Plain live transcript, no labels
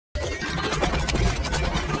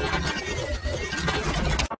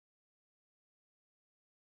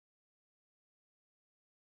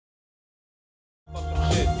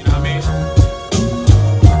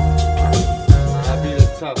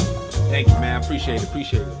appreciate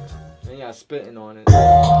it. And y'all spitting on it.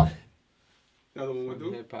 The other one would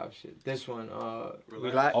do? Hip hop shit. This one,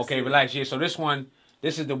 Relax. Okay, relax. Yeah, so this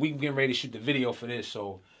is the week getting ready to shoot the video for this.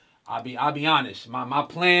 So I'll be honest. My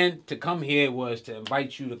plan to come here was to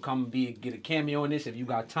invite you to come get a cameo in this if you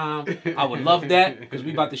got time. I would love that because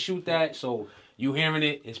we about to shoot that. So you hearing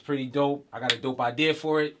it, it's pretty dope. I got a dope idea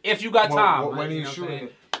for it. If you got time. When are you shooting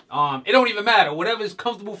it? It don't even matter. Whatever is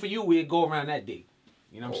comfortable for you, we'll go around that date.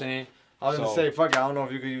 You know what I'm saying? I was gonna say, fuck it, I don't know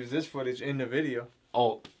if you could use this footage in the video.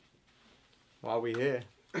 Oh. While we here.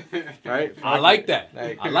 Right? I like that.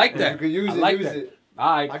 Like, I like that. You could use it.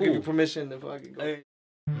 All right, cool. I give you permission to fucking go.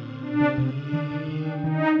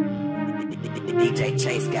 DJ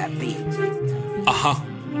Chase got beats.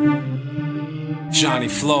 Johnnie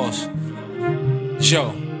Floss.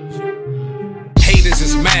 Joe. Haters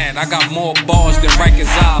is mad, I got more bars than Rikers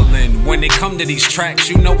Island. When it come to these tracks,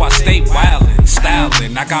 you know I stay wildin',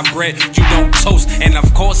 styling. I got bread, you don't toast. And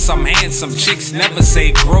of course I'm handsome, chicks never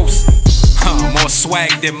say gross. More swag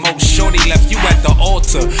than most. Shorty left you at the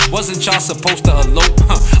altar. Wasn't y'all supposed to elope?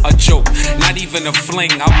 A joke, not even a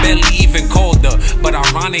fling. I barely even called her, but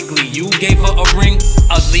ironically you gave her a ring.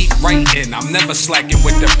 Elite writing, I'm never slacking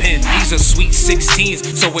with the pen. These are sweet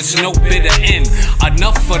 16s, so it's no bitter end.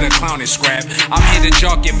 Enough for the clowning scrap. I'm here to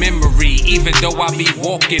jog your memory, even though I be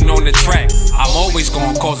walking on the track. I'm always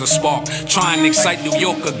gonna cause a spark, try and excite New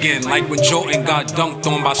York again, like when Jordan got dunked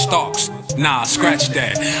on by Starks. Nah, scratch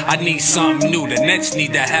that. I need something new. The Nets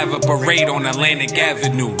need to have a parade on Atlantic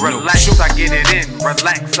Avenue. Relax, I get it in.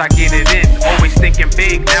 Relax, I get it in. Always thinking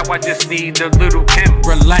big, now I just need a little Kim.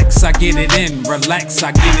 Relax, I get it in. Relax,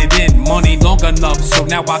 I get it in. Money long enough, so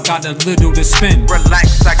now I got a little to spend.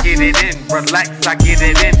 Relax, I get it in. Relax, I get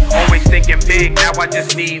it in. Always thinking big, now I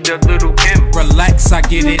just need a little Kim. Relax, I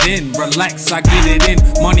get it in. Relax, I get it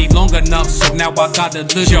in. Money long enough, so now I got a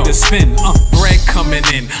little to spend. Bread coming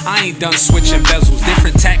in. I ain't done switching bezels,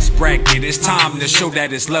 different tax bracket. It's time to show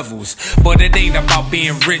that it's levels. But it ain't about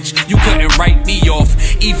being rich. You couldn't write me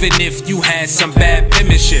off, even if you had some bad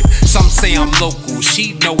penmanship. Some say I'm local,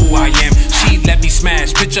 she know who I am. She let me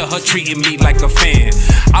smash, picture her treating me like a fan.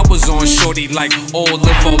 I was on shorty like all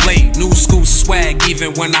live or late. New school swag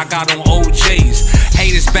even when I got on OJs.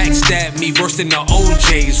 Haters backstab me worse than the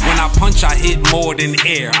OJs. When I punch I hit more than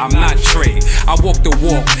air, I'm not Trey. I walk the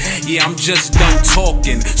walk, yeah I'm just done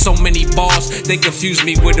talking. So many bars, they confuse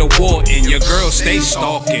me with a Wharton. Your girl stay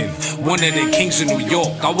stalking. One of the kings of New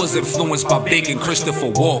York. I was influenced by Big and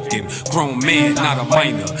Christopher Walken. Grown man, not a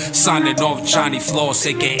minor. Signing off Johnnie Floss,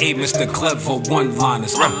 aka Mr. Clever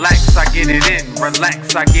one-liners. Relax, I get it in.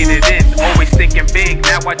 Relax, I get it in. Always thinking big,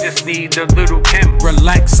 now I just need a little Kim.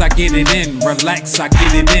 Relax, I get it in. Relax, I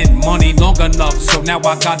get it in. Money long enough, so now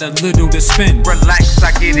I got a little to spend. Relax,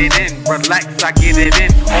 I get it in. Relax, I get it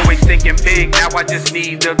in. Always thinking big, now I just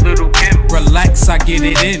need a little Kim. Relax, I get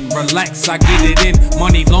it in. Relax, I get it in.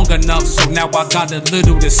 Money long enough, so now I got a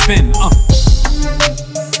little to spend.